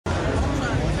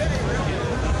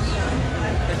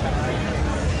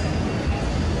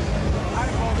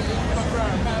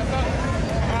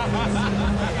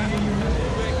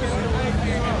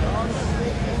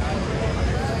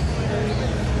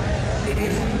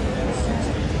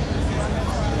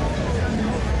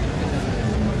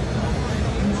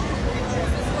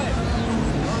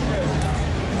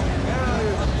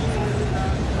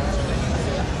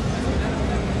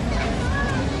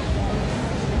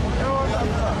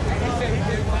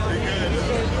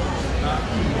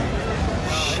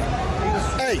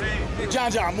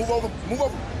John, move over, move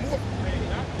over, move over.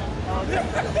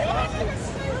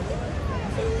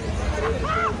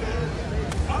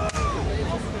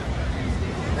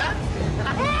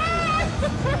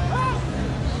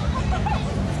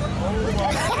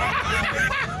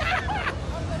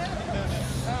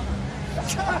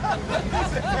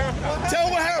 Tell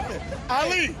him what happened.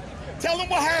 Ali, tell him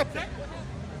what happened.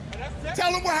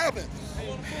 Tell him what happened.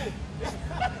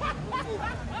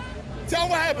 Tell him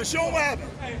what happened. Show him what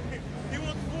happened. Hey, he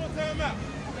wants the full timeout.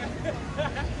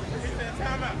 He said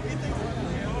timeout. He thinks,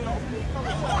 hold on.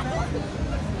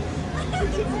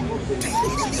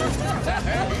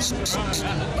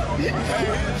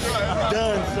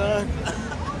 Done, son.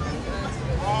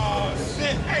 Oh,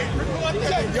 shit. Hey, record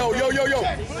that. Yo.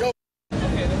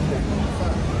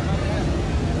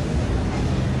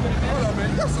 Hold on, man.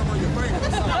 You got something on your finger.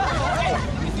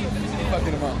 He's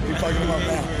fucking him up. He's fucking him up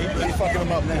now. He's fucking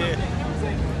him up now.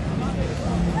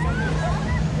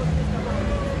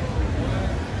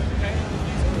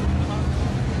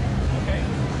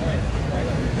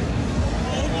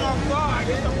 Oh my God,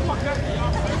 get the fuck out of here,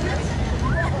 y'all.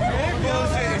 It ain't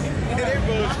bullshit. It ain't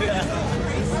bullshit.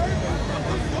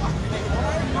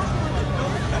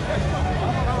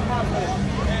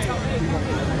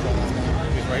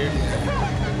 Right here.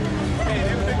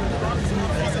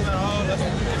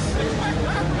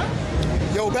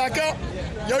 Yo, back up.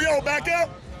 Yo, back up.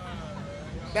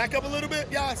 Back up a little bit,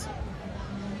 guys.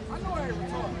 I know I ain't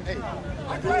retarded. Hey,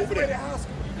 I graduated high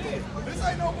school. This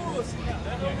ain't no bullshit. You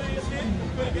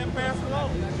better get past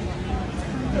along.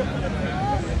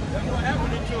 That's what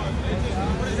happened to you.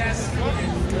 What is that?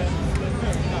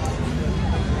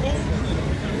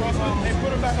 Hey,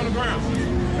 put him back on the ground.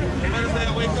 Let his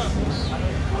dad wake up.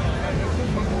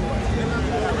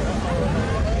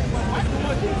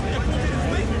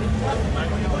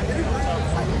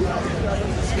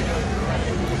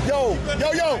 Yo.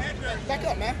 Back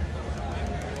up, man.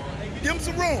 Give him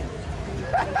some room.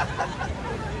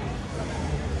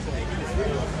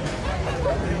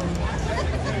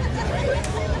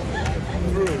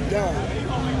 Done.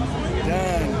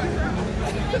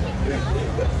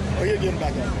 Oh, he'll get him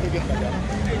back up.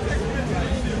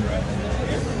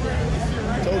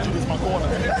 Told you this is my corner.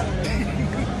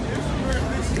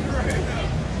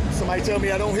 Somebody tell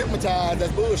me I don't hypnotize.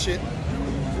 That's bullshit.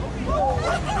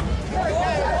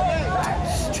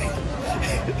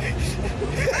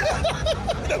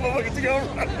 That motherfucker took over.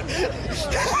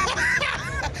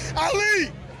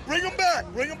 Ali, bring him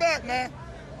back, man.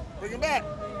 Bring him back.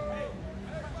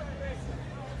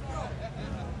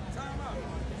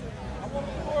 I want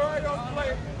to pour right on the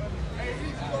plate. Hey,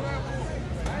 he's going to have to.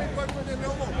 I ain't fucking with him no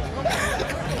more.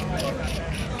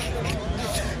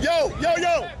 Yo.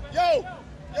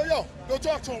 Go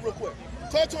talk to him real quick.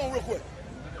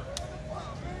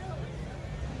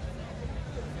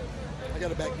 I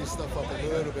gotta back this stuff up a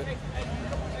little bit.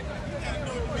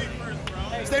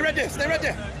 Stay right there.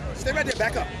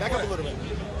 Back up a little bit.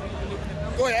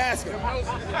 Go ahead, ask him. Man,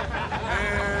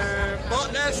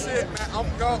 fuck that shit, man. I'm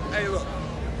going. Hey, look.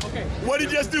 Okay. What did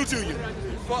he just do to you?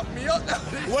 He fucked me up now.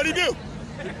 What'd he do?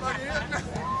 He fucking hit me.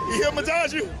 He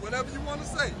hypnotized you? Whatever you want to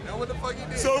say. That's what the fuck he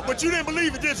did. So, but you didn't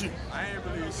believe it, did you? I ain't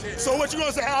believe shit. So what you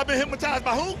gonna say? I've been hypnotized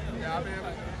by who? Yeah, I mean,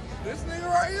 this nigga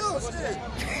right here,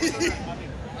 shit.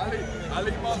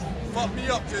 Ali fuck me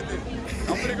up just then.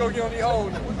 I'm gonna go get on these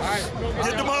hoes. All right.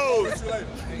 Get them hoes.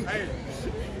 Hey.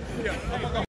 Yeah, I'm gonna go.